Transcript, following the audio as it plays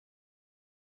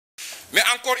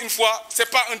encore une fois, c'est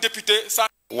pas un député. Ça...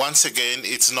 Once again,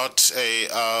 it's not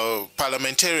a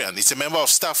parliamentarian. It's a member of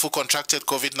staff who contracted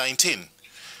COVID-19.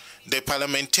 The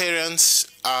parliamentarians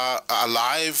are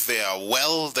alive, they are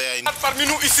well, they are in... Parmi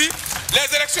nous ici,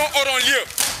 les élections auront lieu.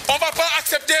 On ne va pas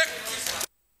accepter...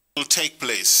 will take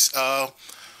place.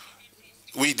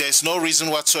 There's no reason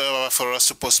whatsoever for us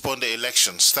to postpone the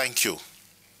elections. Thank you.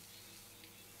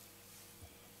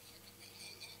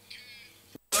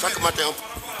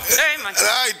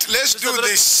 Right, let's do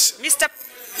this.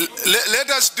 Let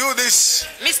us do this.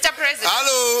 Mr. President.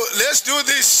 Hello, let's do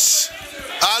this.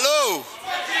 Hello.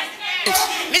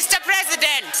 Mr.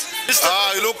 President.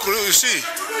 Look, you see.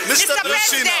 Mr.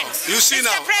 President. You see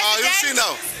now. You see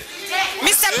now.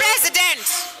 Mr. President.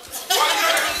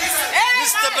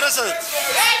 Mr. President.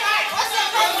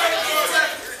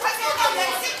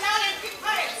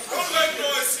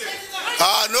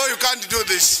 No, you can't do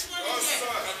this.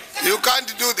 You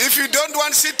can't do it. If you don't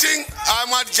want sitting,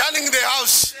 I'm adjourning the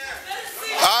House.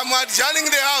 I'm adjourning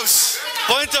the House.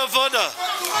 Point of order.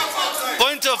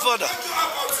 Point of order.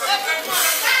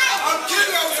 I'll kill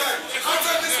you outside. I'll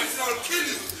kill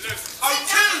you. I'll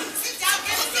kill you.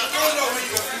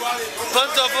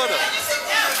 Point of order.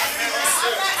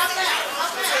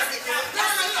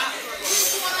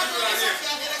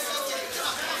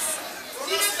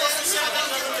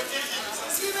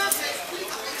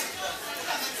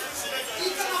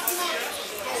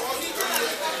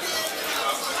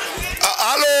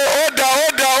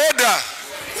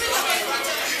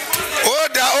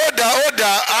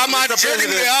 Order. I'm adjourning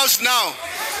the House now.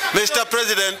 Mr.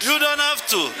 President, you don't have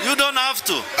to. You don't have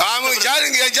to. I'm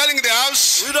adjourning the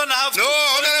House. You don't have to. No,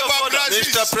 Honorable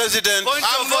Mr. President,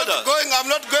 I'm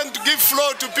not going to give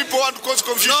floor to people who want to cause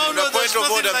confusion. No, point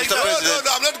of order, Mr. President.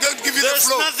 No, I'm not going to give you the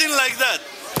floor. There's nothing like that.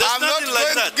 I'm not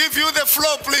going to give you the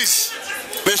floor, please.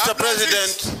 Mr.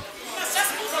 President.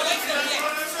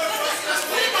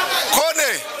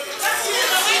 Koné.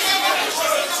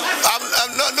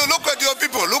 No, look at your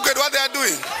people. Look at what they are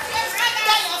doing.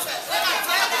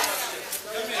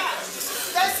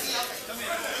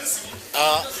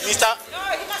 Mr.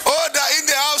 Order in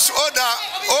the House.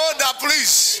 Order,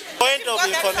 please. Point of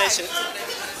information.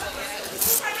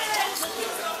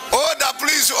 Order,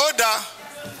 please. Order.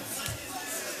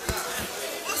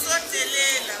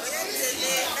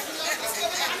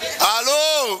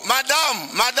 Hello, Madam,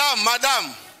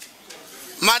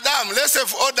 let's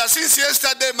have order. Since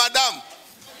yesterday, Madam,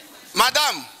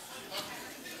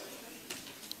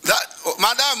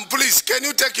 Madam, please, can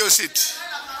you take your seat?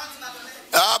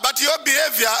 But your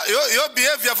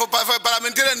behavior for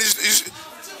parliamentarian is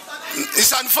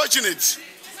unfortunate.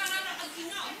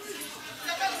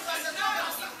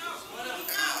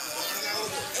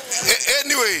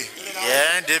 Anyway.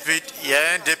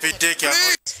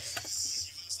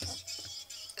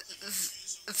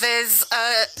 There's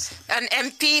an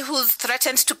MP who's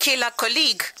threatened to kill a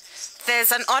colleague.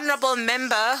 There's an honorable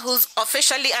member who's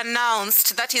officially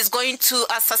announced that he's going to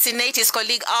assassinate his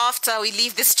colleague after we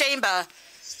leave this chamber.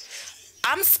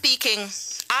 I am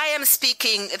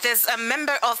speaking. There's a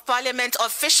member of parliament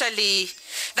officially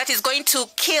that is going to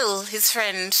kill his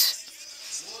friend.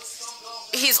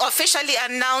 He's officially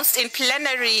announced in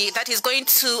plenary that he's going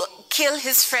to kill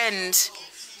his friend.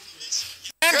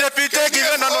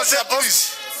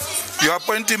 You are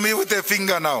pointing me with a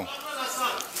finger now.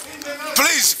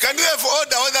 Please, can you have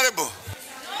order, Honorable?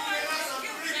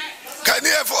 Can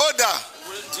you have order?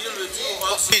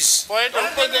 Please. Point of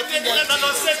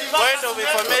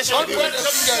information.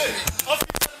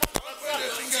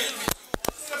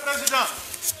 Président,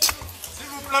 s'il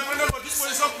vous plaît, prenez vos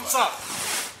dispositions pour ça.